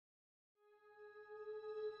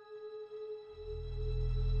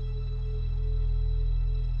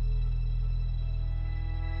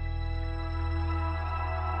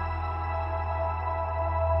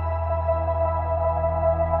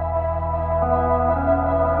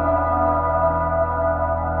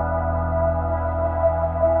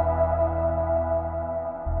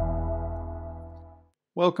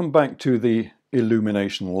Welcome back to the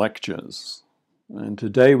Illumination Lectures, and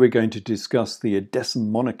today we're going to discuss the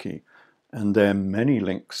Edessan monarchy and their many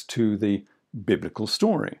links to the biblical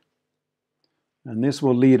story. And this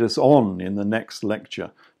will lead us on in the next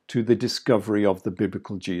lecture to the discovery of the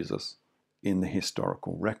biblical Jesus in the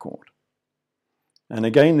historical record. And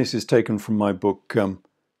again, this is taken from my book,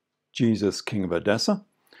 Jesus, King of Edessa,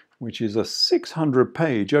 which is a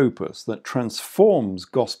 600-page opus that transforms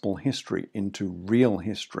gospel history into real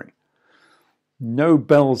history. No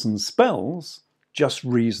bells and spells, just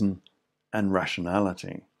reason and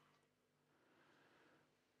rationality.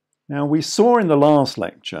 Now, we saw in the last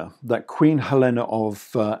lecture that Queen Helena of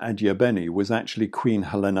Adiabene was actually Queen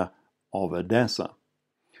Helena of Edessa.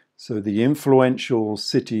 So the influential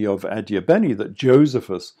city of Adiabene that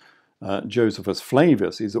Josephus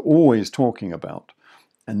Flavius is always talking about,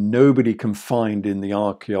 and nobody can find in the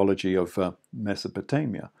archaeology of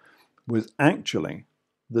Mesopotamia, was actually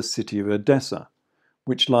the city of Edessa,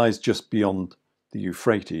 which lies just beyond the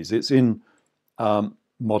Euphrates. It's in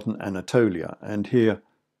modern Anatolia, and here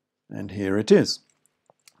it is.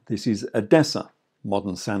 This is Edessa,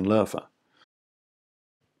 modern Sanliurfa.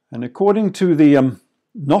 And according to the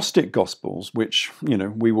Gnostic Gospels, which,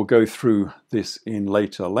 we will go through this in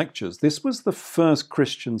later lectures, this was the first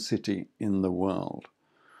Christian city in the world.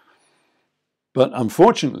 But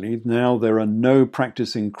unfortunately, now there are no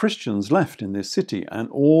practicing Christians left in this city, and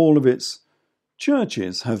all of its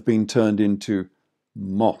churches have been turned into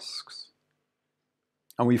mosques.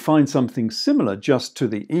 And we find something similar just to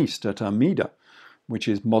the east at Amida, which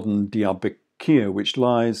is modern Diyarbakir, which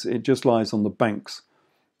just lies on the banks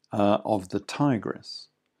of the Tigris.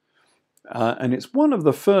 And it's one of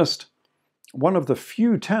the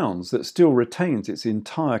few towns that still retains its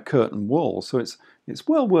entire curtain wall, so it's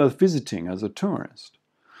well worth visiting as a tourist.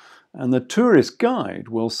 And the tourist guide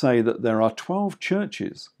will say that there are 12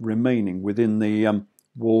 churches remaining within the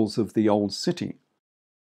walls of the old city,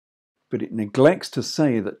 but it neglects to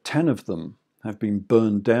say that 10 of them have been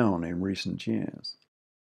burned down in recent years.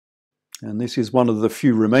 And this is one of the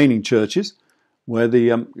few remaining churches where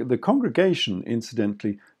the congregation,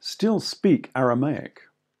 incidentally, still speak Aramaic,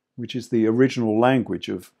 which is the original language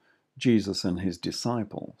of Jesus and his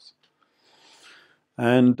disciples.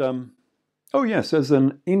 And, oh yes, as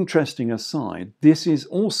an interesting aside, this is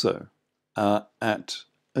also at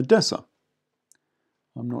Edessa.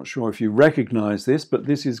 I'm not sure if you recognize this, but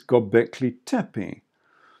this is Göbekli Tepe,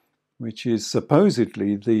 which is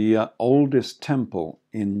supposedly the oldest temple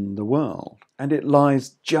in the world, and it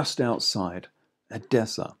lies just outside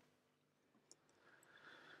Edessa.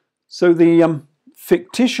 So the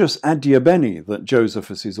fictitious Adiabene that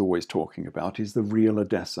Josephus is always talking about is the real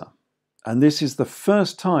Edessa. And this is the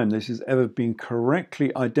first time this has ever been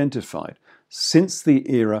correctly identified since the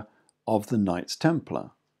era of the Knights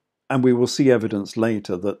Templar. And we will see evidence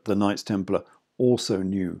later that the Knights Templar also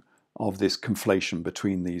knew of this conflation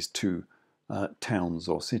between these two towns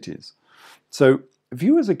or cities. So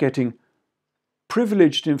viewers are getting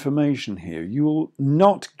privileged information here. You will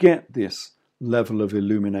not get this level of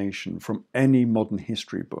illumination from any modern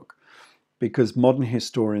history book, because modern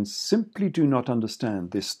historians simply do not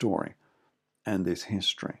understand this story and this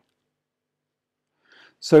history.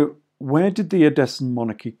 So where did the Edessan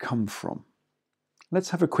monarchy come from?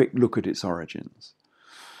 Let's have a quick look at its origins.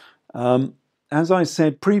 As I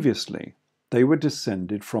said previously, they were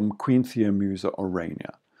descended from Queen Theomusa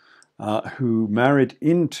Orania, who married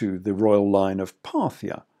into the royal line of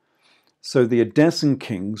Parthia. So the Edessan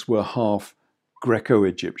kings were half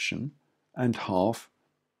Greco-Egyptian and half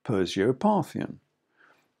Persio-Parthian.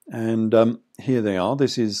 And here they are.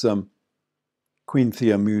 This is Queen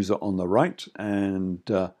Theomusa on the right and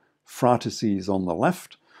Phraataces on the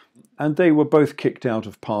left. And they were both kicked out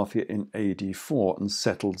of Parthia in AD 4 and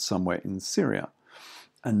settled somewhere in Syria.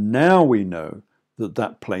 And now we know that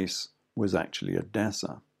that place was actually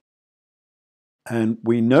Edessa. And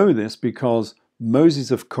we know this because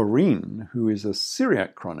Moses of Corinne, who is a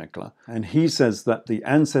Syriac chronicler, and he says that the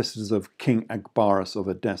ancestors of King Abgarus of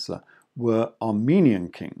Edessa were Armenian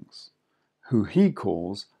kings, who he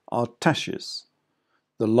calls Artaxis,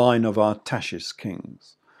 the line of Artaxis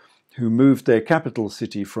kings, who moved their capital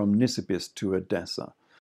city from Nisibis to Edessa.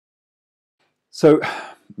 So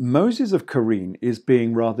Moses of Corinne is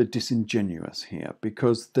being rather disingenuous here,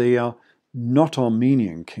 because they are not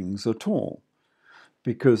Armenian kings at all,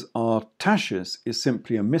 because Artaxis is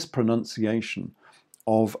simply a mispronunciation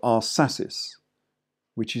of Arsacis,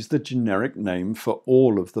 which is the generic name for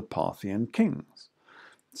all of the Parthian kings.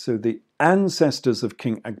 So the ancestors of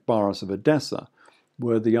King Abgarus of Edessa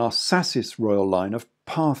were the Arsacis royal line of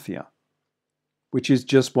Parthia, which is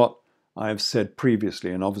just what I have said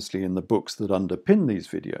previously, and obviously in the books that underpin these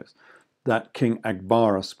videos, that King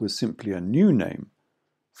Abgarus was simply a new name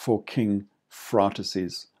for King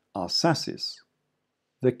Phraates Arsaces,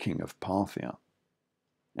 the king of Parthia.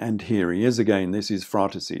 And here he is again. This is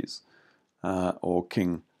Phraates, or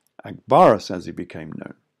King Abgarus as he became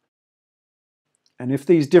known. And if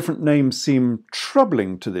these different names seem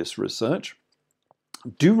troubling to this research,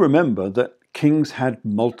 do remember that kings had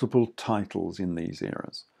multiple titles in these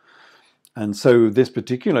eras. And so this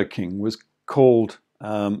particular king was called,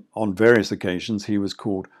 on various occasions, he was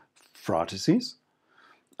called Phraates,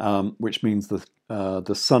 which means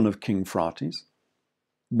the son of King Phraates,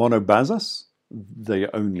 Monobazas,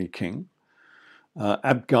 the only king,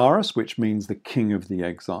 Abgarus, which means the king of the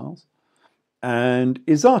exiles, and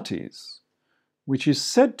Isates, which is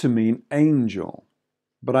said to mean angel,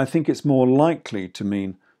 but I think it's more likely to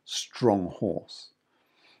mean strong horse.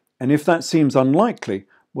 And if that seems unlikely,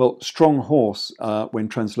 well, strong horse, when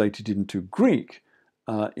translated into Greek,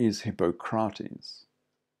 is Hippocrates.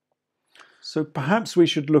 So perhaps we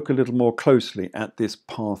should look a little more closely at this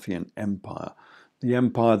Parthian empire, the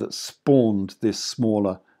empire that spawned this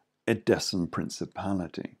smaller Edessan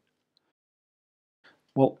principality.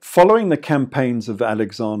 Well, following the campaigns of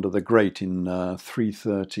Alexander the Great in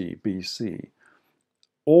 330 BC,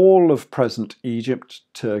 all of present Egypt,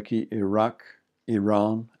 Turkey, Iraq,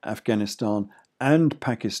 Iran, Afghanistan, and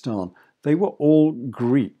Pakistan, they were all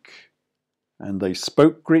Greek. And they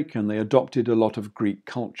spoke Greek and they adopted a lot of Greek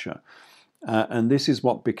culture. And this is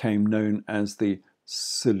what became known as the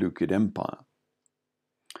Seleucid Empire.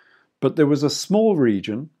 But there was a small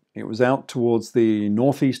region, it was out towards the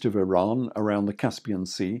northeast of Iran, around the Caspian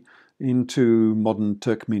Sea, into modern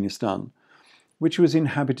Turkmenistan, which was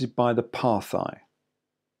inhabited by the Parthai.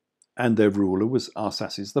 And their ruler was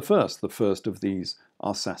Arsaces I, the first of these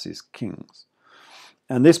Arsaces kings.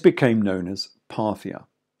 And this became known as Parthia.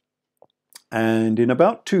 And in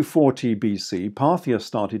about 240 BC, Parthia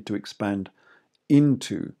started to expand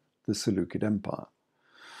into the Seleucid Empire.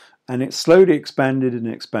 And it slowly expanded and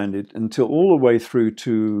expanded until all the way through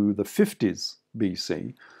to the 50s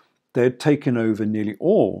BC, they had taken over nearly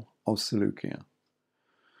all of Seleucia.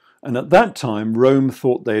 And at that time, Rome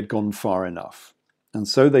thought they had gone far enough. And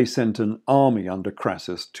so they sent an army under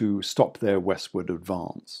Crassus to stop their westward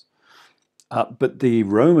advance. But the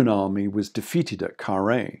Roman army was defeated at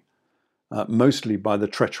Carrhae, mostly by the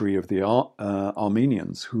treachery of the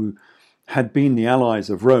Armenians, who had been the allies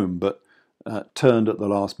of Rome, but turned at the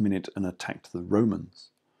last minute and attacked the Romans.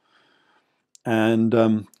 And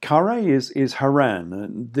Carrhae is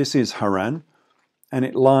Haran. This is Haran, and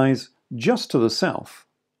it lies just to the south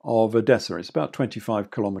of Edessa. It's about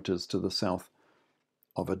 25 kilometers to the south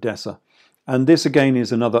of Edessa. And this again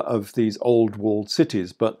is another of these old walled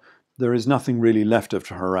cities, but there is nothing really left of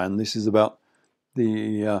Haran. This is about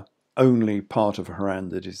the only part of Haran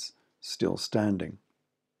that is still standing.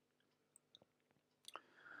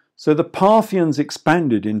 So the Parthians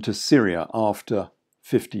expanded into Syria after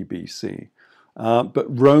 50 BC,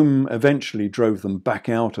 but Rome eventually drove them back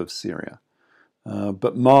out of Syria.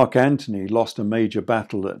 But Mark Antony lost a major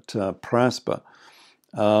battle at Praspa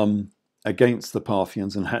against the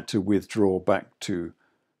Parthians and had to withdraw back to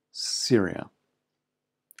Syria.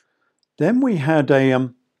 Then we had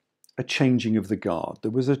a changing of the guard.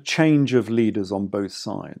 There was a change of leaders on both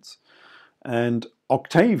sides. And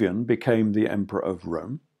Octavian became the emperor of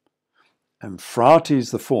Rome, and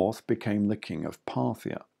Phraates IV became the king of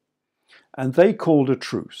Parthia. And they called a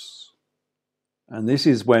truce. And this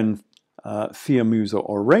is when Theomusa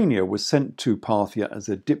Aurania was sent to Parthia as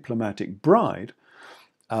a diplomatic bride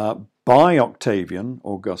by Octavian,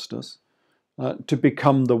 Augustus, to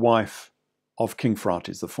become the wife of King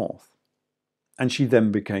Phraates IV. And she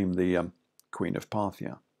then became the Queen of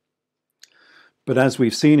Parthia. But as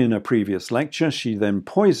we've seen in a previous lecture, she then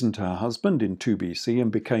poisoned her husband in 2 BC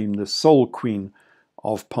and became the sole queen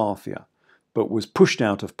of Parthia, but was pushed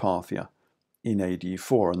out of Parthia in AD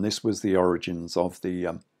 4. And this was the origins of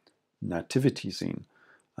the nativity scene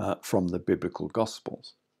from the biblical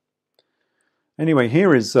Gospels. Anyway,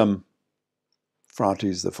 here is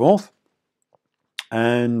Phraates IV.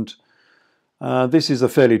 And this is a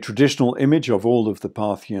fairly traditional image of all of the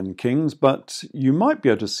Parthian kings, but you might be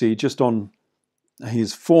able to see just on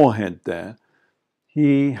his forehead there,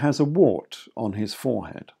 he has a wart on his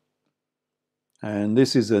forehead. And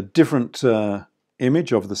this is a different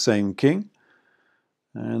image of the same king.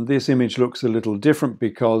 And this image looks a little different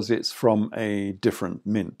because it's from a different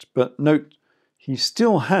mint. But note, he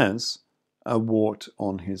still has a wart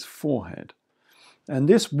on his forehead. And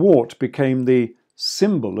this wart became the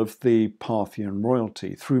symbol of the Parthian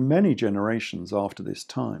royalty through many generations after this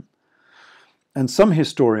time. And some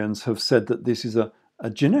historians have said that this is a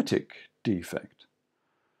genetic defect.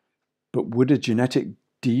 But would a genetic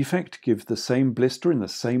defect give the same blister in the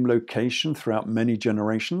same location throughout many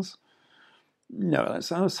generations? No,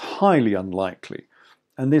 that's highly unlikely.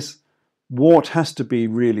 And this wart has to be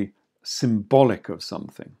really symbolic of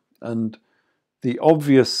something. And the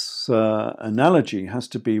obvious analogy has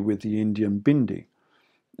to be with the Indian bindi.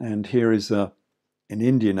 And here is an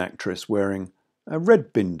Indian actress wearing a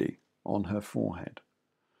red bindi on her forehead.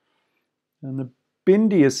 And the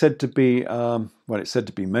bindi is said to be, well, it's said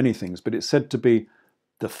to be many things, but it's said to be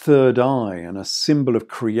the third eye and a symbol of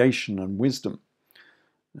creation and wisdom.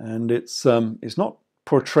 And it's not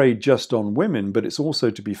portrayed just on women, but it's also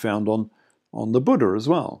to be found on the Buddha as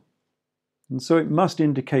well. And so it must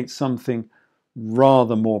indicate something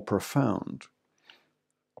rather more profound.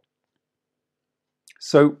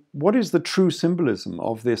 So what is the true symbolism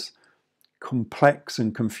of this complex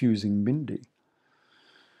and confusing bindi?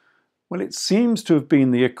 Well, it seems to have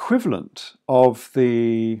been the equivalent of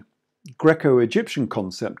the Greco-Egyptian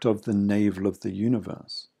concept of the navel of the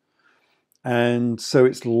universe. And so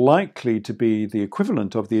it's likely to be the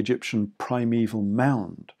equivalent of the Egyptian primeval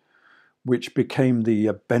mound, which became the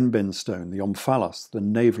Benben stone, the omphalos, the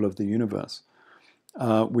navel of the universe,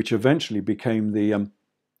 which eventually became the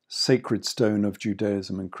sacred stone of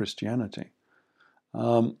Judaism and Christianity.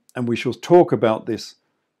 And we shall talk about this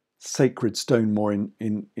sacred stone more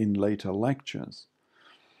in later lectures.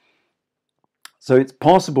 So it's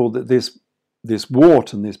possible that this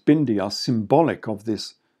wart and this bindi are symbolic of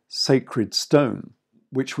this sacred stone,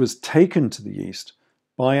 which was taken to the east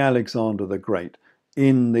by Alexander the Great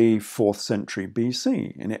in the 4th century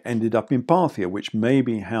BC, and it ended up in Parthia, which may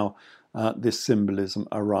be how this symbolism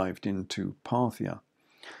arrived into Parthia.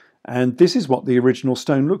 And this is what the original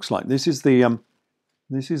stone looks like. This is the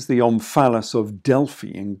omphalos of Delphi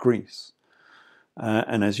in Greece.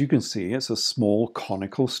 And as you can see, it's a small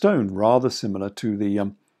conical stone, rather similar to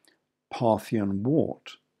the Parthian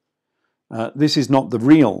wart. This is not the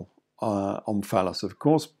real omphalos, of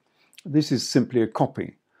course. This is simply a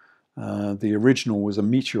copy. The original was a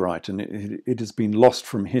meteorite, and it has been lost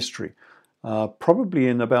from history. Probably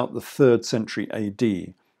in about the 3rd century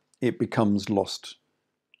AD, it becomes lost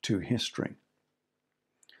to history.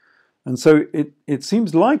 And so it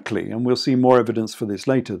seems likely, and we'll see more evidence for this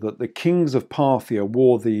later, that the kings of Parthia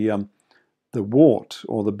wore the wart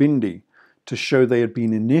or the bindi to show they had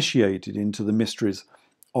been initiated into the mysteries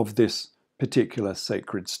of this particular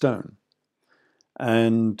sacred stone.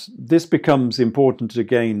 And this becomes important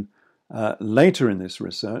again later in this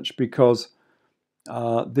research, because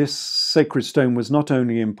this sacred stone was not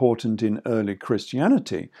only important in early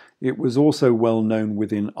Christianity, it was also well known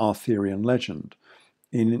within Arthurian legend.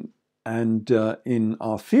 In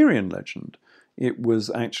Arthurian legend, it was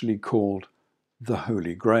actually called the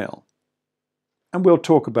Holy Grail. And we'll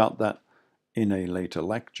talk about that in a later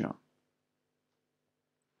lecture.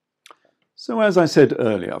 So as I said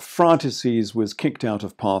earlier, Phraatesses was kicked out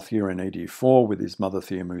of Parthia in AD 4 with his mother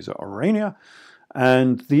Theomusa Aurania,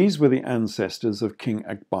 and these were the ancestors of King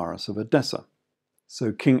Abgarus of Edessa.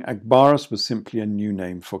 So King Abgarus was simply a new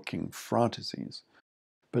name for King Phraatesses.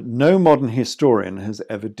 But no modern historian has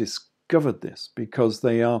ever discovered this, because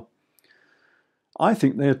I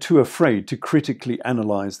think they are too afraid to critically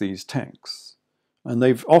analyse these texts. And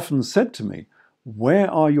they've often said to me, "Where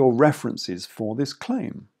are your references for this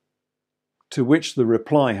claim?" To which the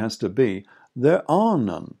reply has to be, there are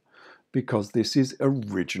none, because this is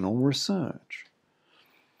original research.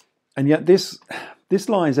 And yet this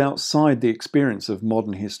lies outside the experience of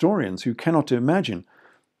modern historians, who cannot imagine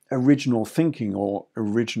original thinking or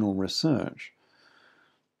original research.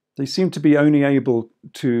 They seem to be only able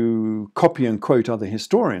to copy and quote other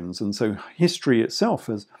historians, and so history itself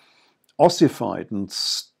has ossified and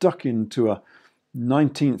stuck into a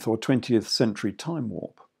 19th or 20th century time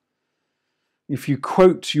warp. If you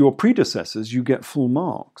quote your predecessors, you get full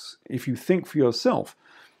marks. If you think for yourself,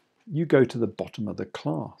 you go to the bottom of the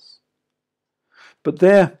class. But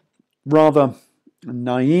their rather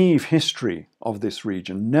naive history of this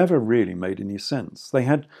region never really made any sense. They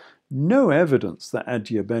had no evidence that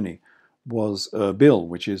Adiabene was Erbil,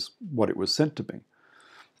 which is what it was said to be.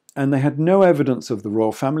 And they had no evidence of the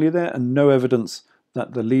royal family there, and no evidence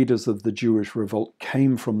that the leaders of the Jewish revolt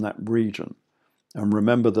came from that region. And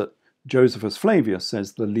remember that Josephus Flavius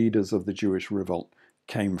says the leaders of the Jewish revolt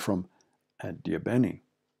came from Adiabene.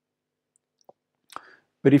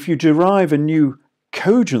 But if you derive a new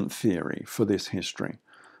cogent theory for this history,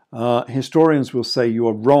 historians will say you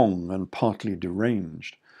are wrong and partly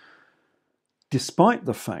deranged, despite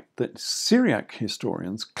the fact that Syriac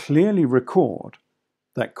historians clearly record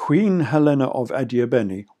that Queen Helena of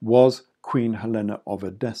Adiabene was Queen Helena of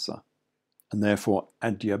Edessa, and therefore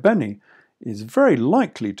Adiabene is very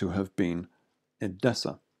likely to have been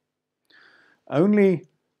Edessa. Only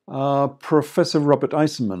Professor Robert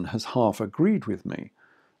Eisenman has half agreed with me,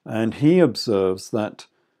 and he observes that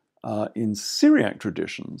in Syriac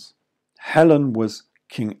traditions, Helen was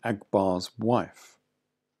King Akbar's wife.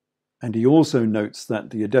 And he also notes that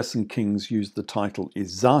the Edessan kings used the title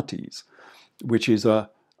Izates, which is a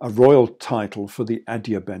royal title for the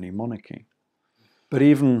Adiabene monarchy. But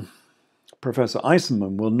even Professor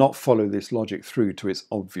Eisenman will not follow this logic through to its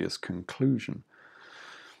obvious conclusion.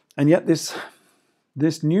 And yet this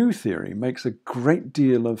new theory makes a great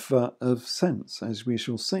deal of sense, as we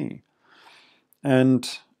shall see. And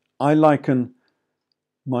I liken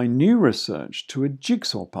my new research to a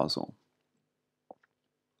jigsaw puzzle.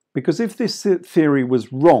 Because if this theory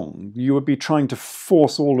was wrong, you would be trying to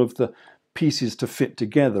force all of the pieces to fit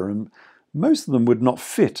together, and most of them would not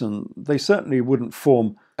fit, and they certainly wouldn't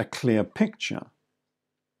form a clear picture.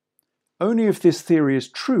 Only if this theory is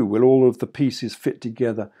true will all of the pieces fit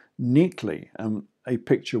together neatly and a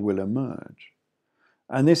picture will emerge.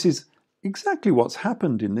 And this is exactly what's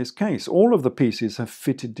happened in this case. All of the pieces have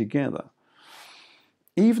fitted together.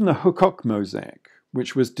 Even the Huqoq mosaic,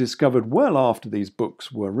 which was discovered well after these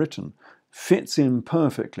books were written, fits in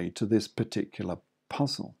perfectly to this particular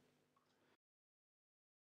puzzle.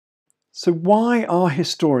 So why are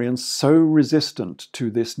historians so resistant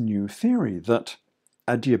to this new theory that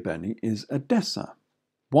Adiabene is Edessa?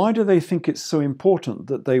 Why do they think it's so important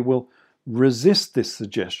that they will resist this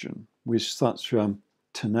suggestion with such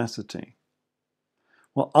tenacity?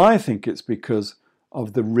 Well, I think it's because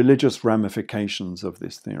of the religious ramifications of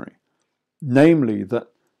this theory. Namely, that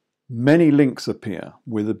many links appear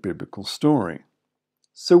with a biblical story.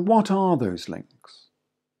 So what are those links?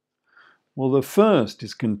 Well, the first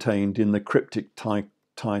is contained in the cryptic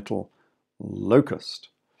title Locust,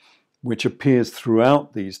 which appears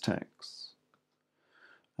throughout these texts.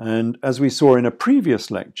 And as we saw in a previous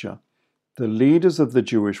lecture, the leaders of the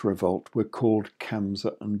Jewish revolt were called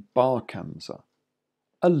Kamsa and Bar Kamsa,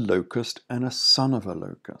 a locust and a son of a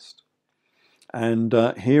locust. And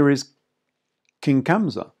here is King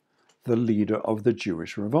Kamsa, the leader of the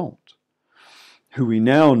Jewish revolt, who we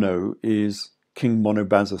now know is King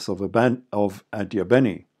Monobazus of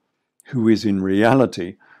Adiabene, who is in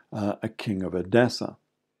reality a king of Edessa.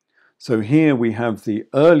 So here we have the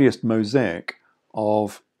earliest mosaic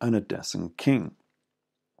of an Edessan king.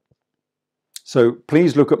 So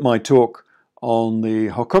please look at my talk on the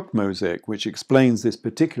Huqoq mosaic, which explains this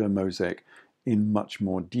particular mosaic in much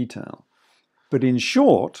more detail. But in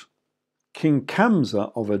short, King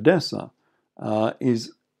Kamsa of Edessa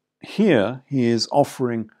is here. He is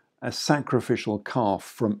offering a sacrificial calf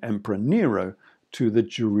from Emperor Nero to the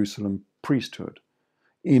Jerusalem priesthood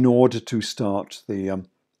in order to start the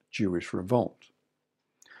Jewish revolt.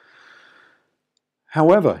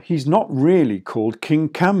 However, he's not really called King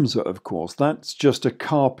Kamsa, of course. That's just a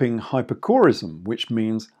carping hyperchorism, which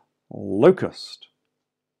means locust.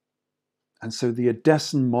 And so the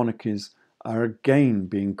Edessan monarchies are again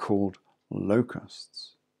being called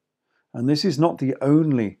locusts. And this is not the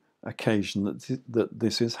only occasion that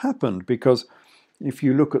this has happened, because if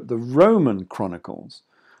you look at the Roman chronicles,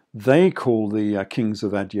 they call the kings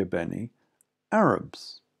of Adiabene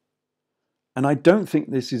Arabs. And I don't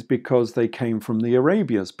think this is because they came from the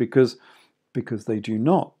Arabias, because they do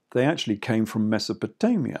not. They actually came from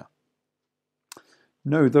Mesopotamia.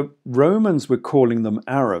 No, the Romans were calling them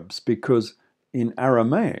Arabs because in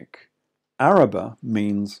Aramaic, Araba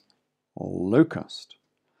means locust.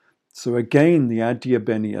 So again, the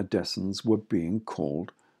Adiabene Edessans were being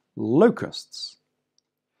called locusts.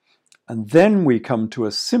 And then we come to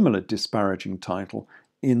a similar disparaging title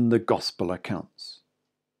in the Gospel accounts.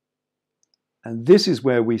 And this is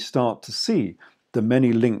where we start to see the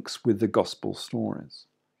many links with the Gospel stories.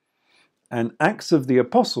 And Acts of the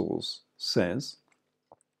Apostles says,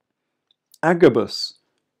 Agabus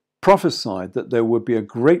prophesied that there would be a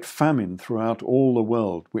great famine throughout all the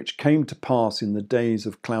world, which came to pass in the days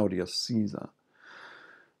of Claudius Caesar.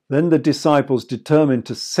 Then the disciples determined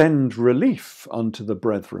to send relief unto the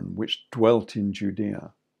brethren which dwelt in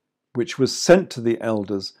Judea, which was sent to the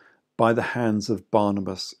elders by the hands of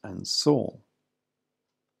Barnabas and Saul.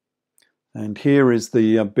 And here is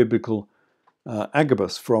the biblical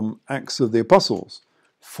Agabus from Acts of the Apostles,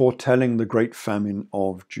 foretelling the great famine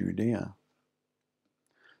of Judea.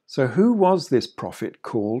 So who was this prophet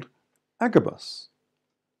called Agabus?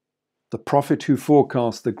 The prophet who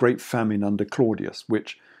forecast the great famine under Claudius,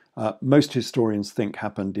 which most historians think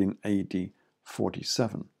happened in AD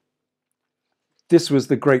 47. This was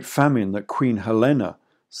the great famine that Queen Helena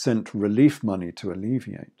sent relief money to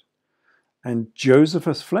alleviate. And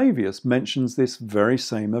Josephus Flavius mentions this very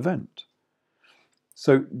same event.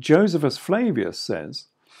 So Josephus Flavius says,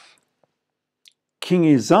 King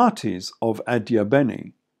Isates of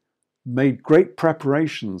Adiabene made great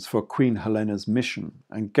preparations for Queen Helena's mission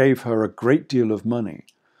and gave her a great deal of money.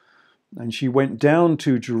 And she went down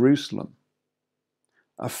to Jerusalem.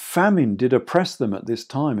 A famine did oppress them at this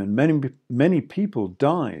time, and many people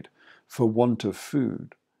died for want of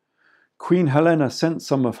food. Queen Helena sent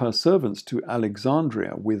some of her servants to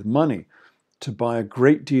Alexandria with money to buy a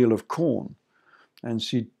great deal of corn, and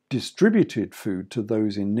she distributed food to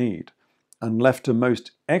those in need and left a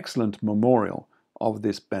most excellent memorial of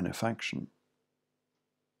this benefaction.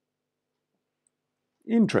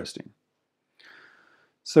 Interesting.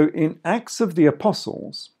 So in Acts of the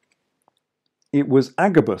Apostles, it was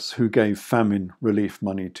Agabus who gave famine relief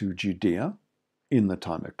money to Judea in the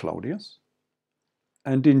time of Claudius.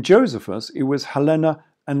 And in Josephus, it was Helena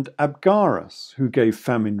and Abgarus who gave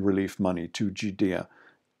famine relief money to Judea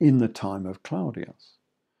in the time of Claudius.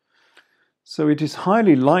 So it is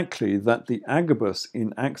highly likely that the Agabus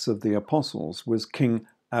in Acts of the Apostles was King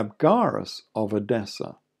Abgarus of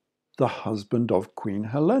Edessa, the husband of Queen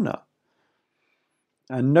Helena.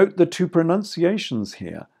 And note the two pronunciations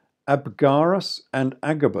here, Abgarus and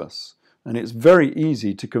Agabus, and it's very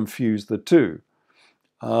easy to confuse the two.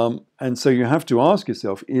 And so you have to ask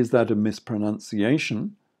yourself, is that a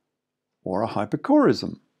mispronunciation or a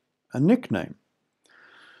hyperchorism, a nickname?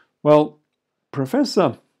 Well,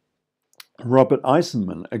 Professor Robert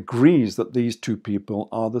Eisenman agrees that these two people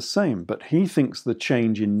are the same, but he thinks the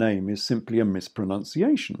change in name is simply a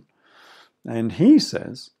mispronunciation. And he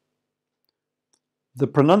says, the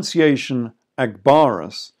pronunciation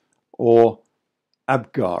Agbarus or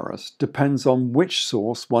Abgarus depends on which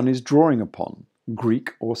source one is drawing upon,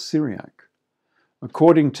 Greek or Syriac.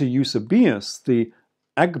 According to Eusebius, the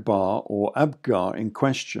Agbar or Abgar in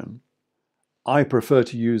question, I prefer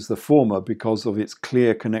to use the former because of its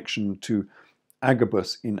clear connection to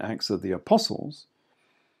Agabus in Acts of the Apostles,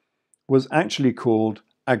 was actually called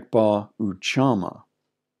Agbar Uchama.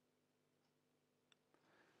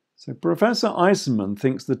 So Professor Eisenman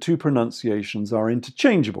thinks the two pronunciations are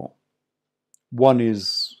interchangeable. One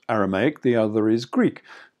is Aramaic, the other is Greek,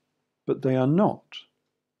 but they are not.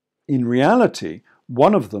 In reality,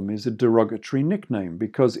 one of them is a derogatory nickname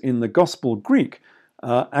because in the Gospel Greek,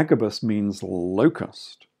 Agabus means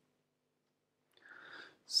locust.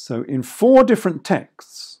 So in 4 different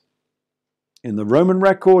texts, in the Roman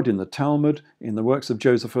record, in the Talmud, in the works of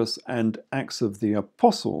Josephus, and Acts of the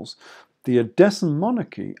Apostles, the Edessan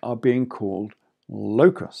monarchy are being called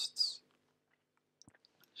locusts.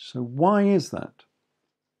 So why is that?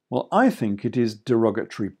 Well, I think it is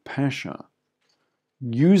derogatory pesha,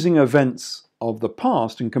 using events of the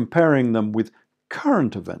past and comparing them with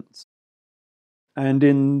current events. And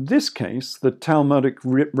in this case, the Talmudic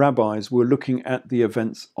rabbis were looking at the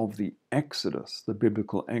events of the Exodus, the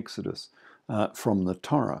biblical Exodus from the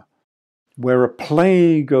Torah, where a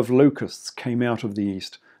plague of locusts came out of the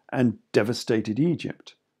east and devastated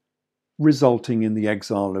Egypt, resulting in the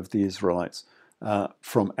exile of the Israelites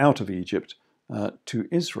from out of Egypt to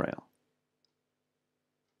Israel.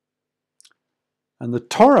 And the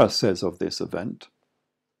Torah says of this event,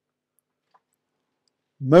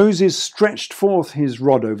 Moses stretched forth his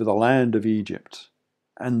rod over the land of Egypt,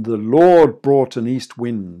 and the Lord brought an east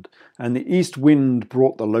wind, and the east wind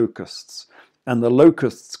brought the locusts, and the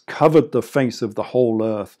locusts covered the face of the whole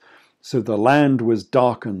earth, so the land was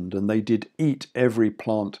darkened, and they did eat every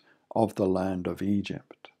plant of the land of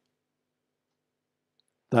Egypt.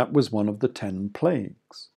 That was one of the 10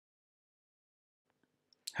 plagues.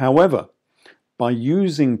 However, by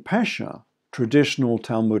using pesha, traditional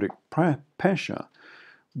Talmudic pesha,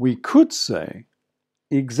 we could say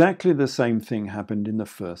exactly the same thing happened in the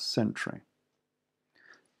 1st century.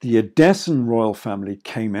 The Edessan royal family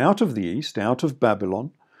came out of the east, out of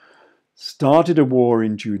Babylon, started a war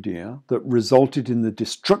in Judea that resulted in the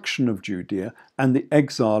destruction of Judea and the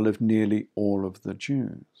exile of nearly all of the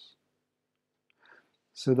Jews.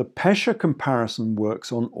 So the pesha comparison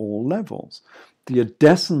works on all levels. The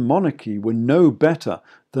Edessan monarchy were no better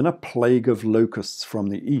than a plague of locusts from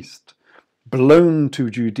the east, blown to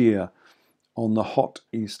Judea on the hot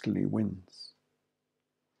easterly winds.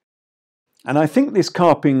 And I think this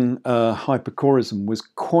carping hyperchorism was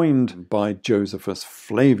coined by Josephus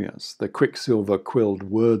Flavius, the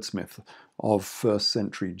quicksilver-quilled wordsmith of 1st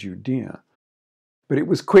century Judea. But it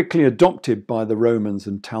was quickly adopted by the Romans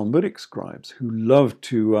and Talmudic scribes who loved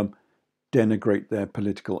to denigrate their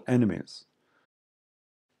political enemies.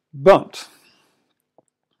 But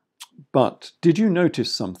But did you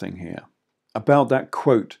notice something here about that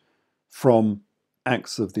quote from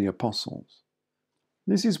Acts of the Apostles?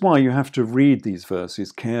 This is why you have to read these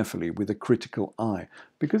verses carefully with a critical eye,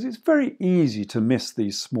 because it's very easy to miss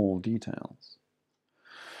these small details.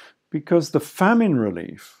 Because the famine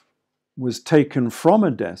relief was taken from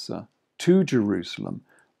Edessa to Jerusalem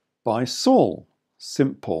by Saul,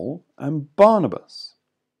 St. Paul, and Barnabas.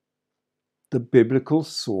 The biblical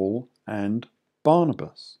Saul and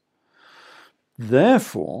Barnabas.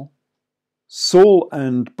 Therefore, Saul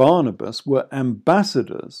and Barnabas were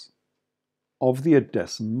ambassadors of the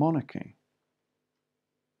Edessan monarchy.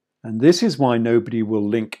 And this is why nobody will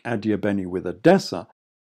link Adiabene with Edessa,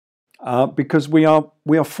 because we are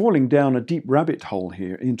falling down a deep rabbit hole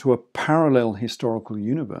here into a parallel historical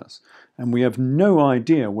universe, and we have no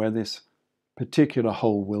idea where this particular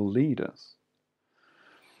hole will lead us.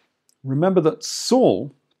 Remember that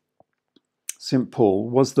Saul, St. Paul,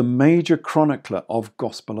 was the major chronicler of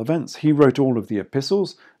gospel events. He wrote all of the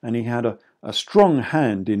epistles, and he had a strong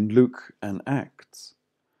hand in Luke and Acts.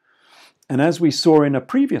 And as we saw in a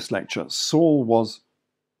previous lecture, Saul was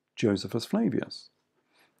Josephus Flavius.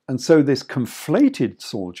 And so this conflated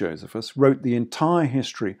Saul Josephus wrote the entire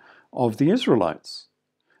history of the Israelites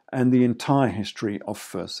and the entire history of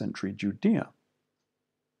first century Judea.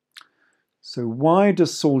 So why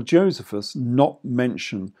does Saul Josephus not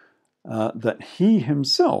mention that he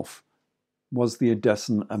himself was the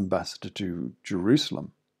Edessan ambassador to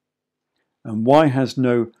Jerusalem? And why has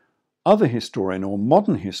no other historian or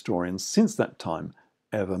modern historian since that time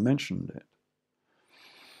ever mentioned it?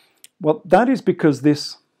 Well, that is because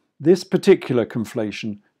this particular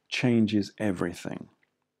conflation changes everything.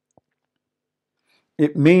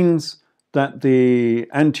 It means that the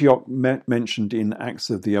Antioch mentioned in Acts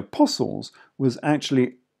of the Apostles was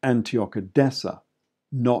actually Antioch Edessa,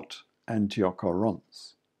 not Antioch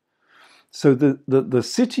Orontes. So the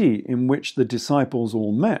city in which the disciples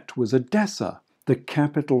all met was Edessa, the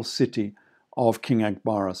capital city of King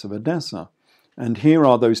Abgarus of Edessa. And here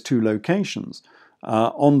are those two locations.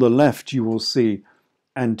 On the left you will see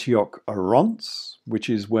Antioch Orontes, which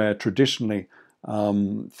is where traditionally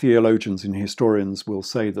theologians and historians will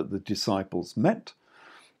say that the disciples met.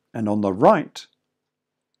 And on the right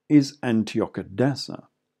is Antioch Edessa.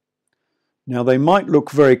 Now they might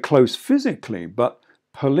look very close physically, but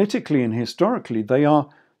politically and historically they are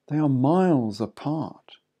miles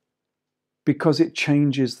apart, because it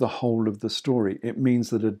changes the whole of the story. It means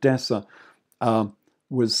that Edessa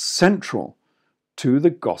was central to the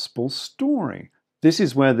gospel story. This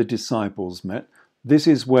is where the disciples met. This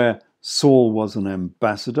is where Saul was an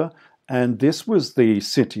ambassador, and this was the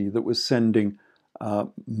city that was sending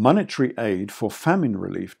monetary aid for famine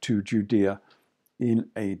relief to Judea in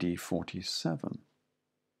AD 47.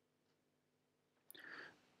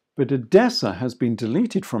 But Edessa has been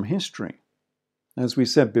deleted from history. As we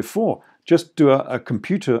said before, just do a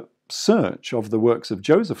computer search of the works of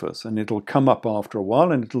Josephus and it'll come up after a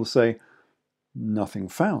while and it'll say, nothing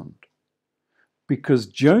found. Because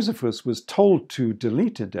Josephus was told to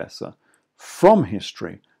delete Edessa from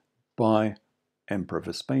history by Emperor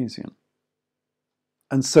Vespasian.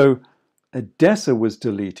 And so Edessa was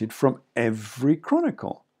deleted from every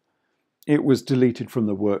chronicle. It was deleted from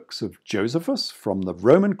the works of Josephus, from the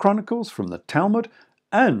Roman chronicles, from the Talmud,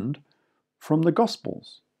 and from the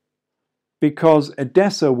Gospels. Because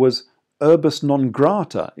Edessa was urbis non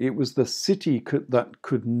grata. It was the city that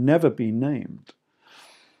could never be named.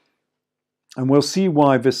 And we'll see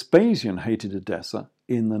why Vespasian hated Edessa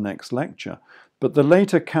in the next lecture. But the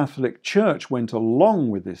later Catholic Church went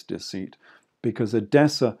along with this deceit because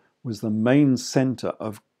Edessa was the main center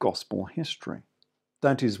of gospel history.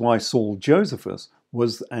 That is why Saul Josephus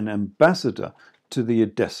was an ambassador to the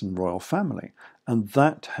Edessan royal family, and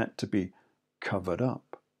that had to be covered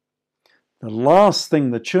up. The last thing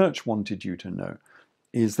the church wanted you to know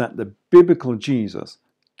is that the biblical Jesus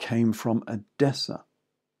came from Edessa,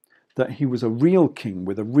 that he was a real king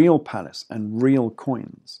with a real palace and real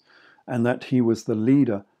coins, and that he was the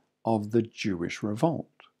leader of the Jewish revolt.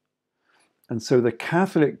 And so the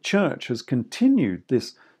Catholic Church has continued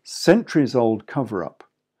this centuries-old cover-up,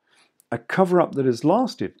 a cover-up that has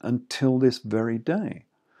lasted until this very day,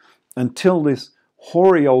 until this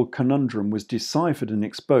hoary old conundrum was deciphered and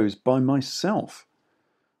exposed by myself,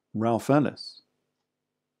 Ralph Ellis.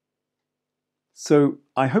 So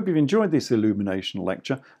I hope you've enjoyed this illumination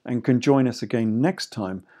lecture and can join us again next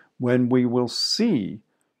time when we will see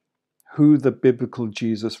who the biblical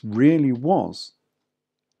Jesus really was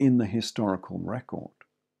in the historical record.